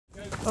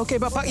Oke,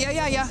 Bapak,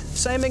 ya.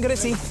 Saya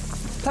mengerti.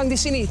 Tang di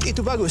sini,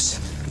 itu bagus.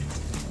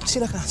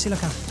 Silakan.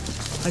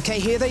 Okay,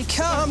 here they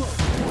come.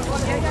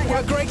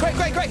 Yeah, great. Yeah.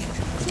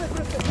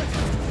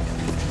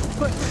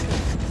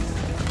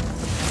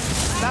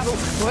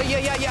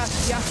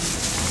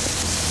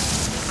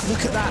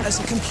 Look at that, that's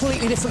a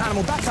completely different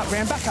animal. Back up,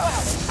 Graham, back up.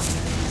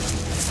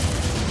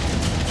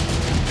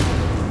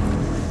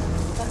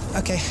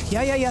 Okay,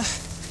 yeah.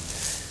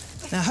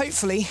 Now,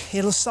 hopefully,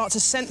 it'll start to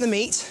scent the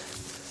meat.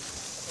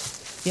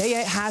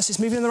 Yeah, it has. It's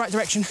moving in the right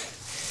direction.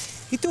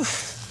 Itu.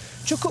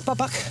 Cukup,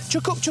 Bapak.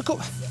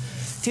 Cukup.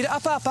 Tidak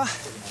apa-apa.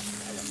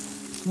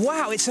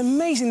 Wow, it's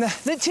amazing.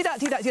 Tidak.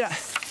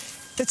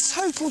 The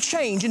total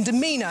change in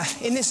demeanour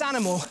in this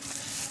animal,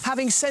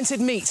 having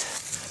scented meat.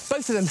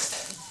 Both of them,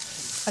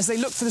 as they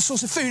look for the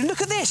source of food. And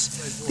look at this.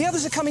 The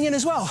others are coming in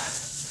as well.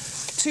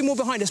 2 more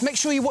behind us. Make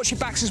sure you watch your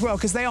backs as well,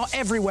 because they are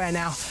everywhere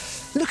now.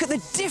 Look at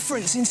the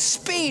difference in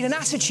speed and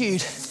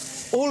attitude.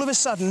 All of a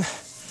sudden,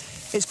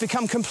 it's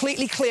become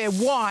completely clear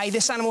why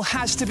this animal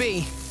has to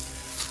be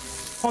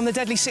on the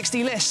Deadly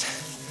 60 list.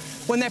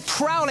 When they're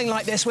prowling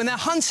like this, when they're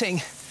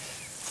hunting,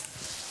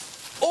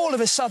 all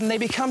of a sudden they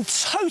become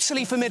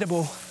totally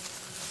formidable.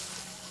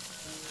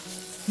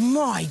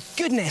 My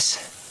goodness.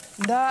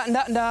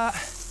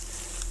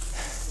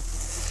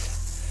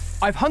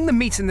 I've hung the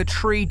meat in the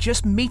tree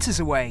just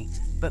meters away,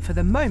 but for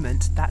the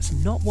moment, that's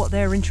not what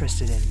they're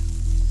interested in.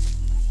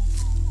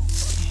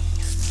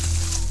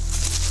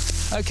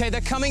 Okay,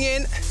 they're coming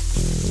in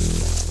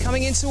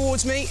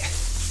towards me.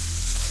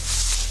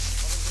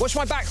 Watch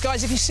my back,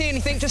 guys. If you see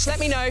anything, just let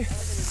me know.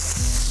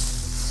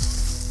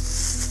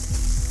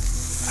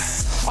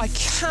 I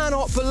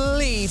cannot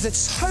believe the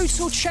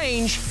total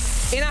change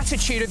in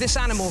attitude of this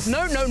animal.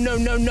 No.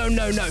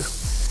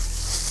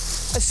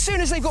 As soon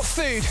as they've got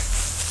food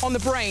on the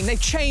brain, they've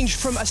changed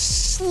from a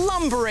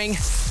slumbering,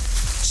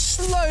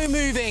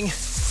 slow-moving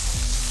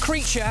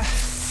creature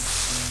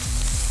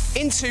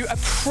into a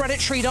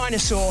predatory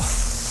dinosaur.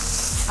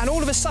 And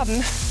all of a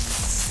sudden,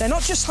 they're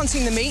not just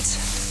hunting the meat,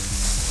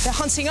 they're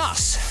hunting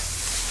us.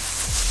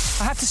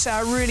 I have to say,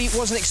 I really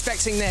wasn't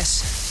expecting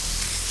this.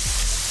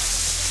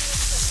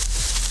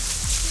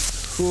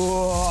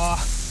 Whoa.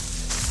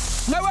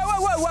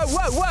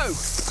 Whoa.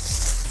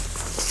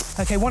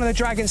 Okay, one of the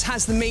dragons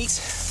has the meat.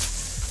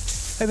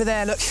 Over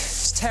there, look,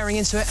 it's tearing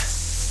into it.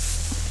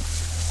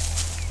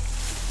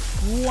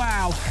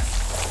 Wow.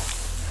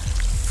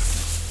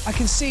 I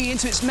can see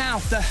into its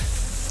mouth the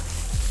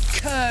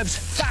curved,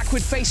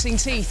 backward-facing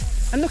teeth.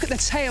 And look at the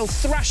tail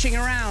thrashing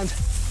around.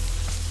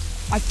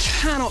 I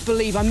cannot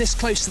believe I'm this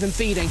close to them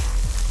feeding.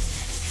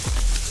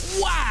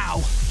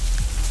 Wow!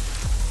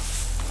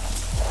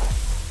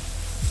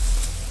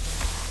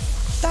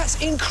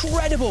 That's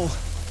incredible.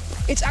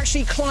 It's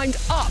actually climbed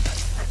up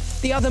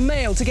the other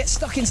male to get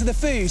stuck into the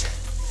food.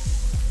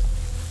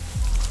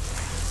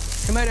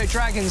 Komodo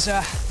dragons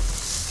are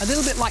a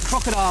little bit like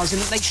crocodiles in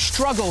that they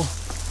struggle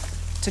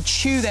to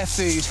chew their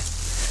food.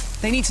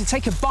 They need to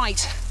take a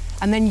bite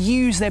and then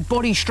use their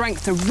body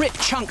strength to rip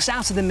chunks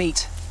out of the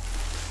meat.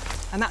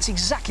 And that's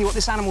exactly what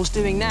this animal's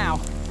doing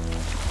now.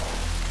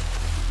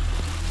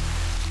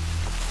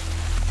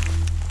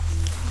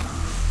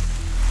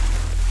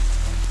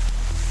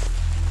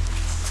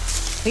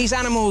 These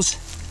animals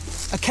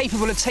are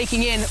capable of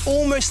taking in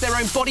almost their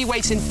own body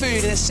weight in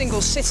food in a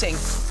single sitting.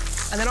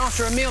 And then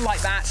after a meal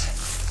like that,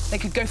 they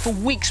could go for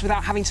weeks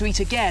without having to eat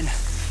again.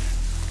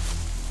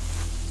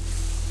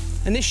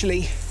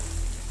 Initially,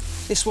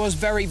 this was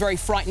very, very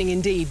frightening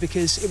indeed,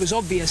 because it was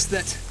obvious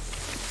that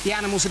the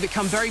animals had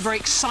become very, very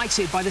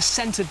excited by the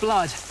scent of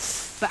blood,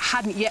 but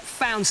hadn't yet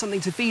found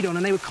something to feed on,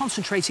 and they were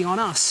concentrating on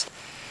us.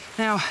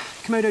 Now,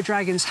 Komodo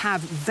dragons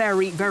have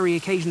very, very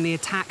occasionally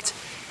attacked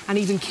and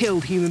even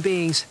killed human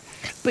beings.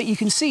 But you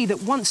can see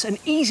that once an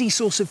easy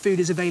source of food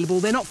is available,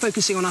 they're not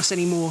focusing on us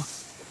anymore.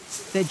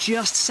 They're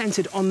just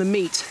centered on the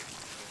meat.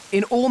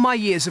 In all my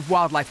years of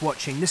wildlife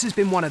watching, this has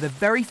been one of the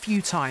very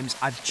few times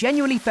I've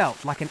genuinely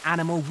felt like an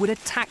animal would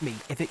attack me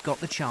if it got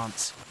the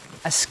chance.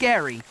 A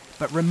scary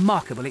but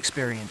remarkable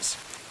experience.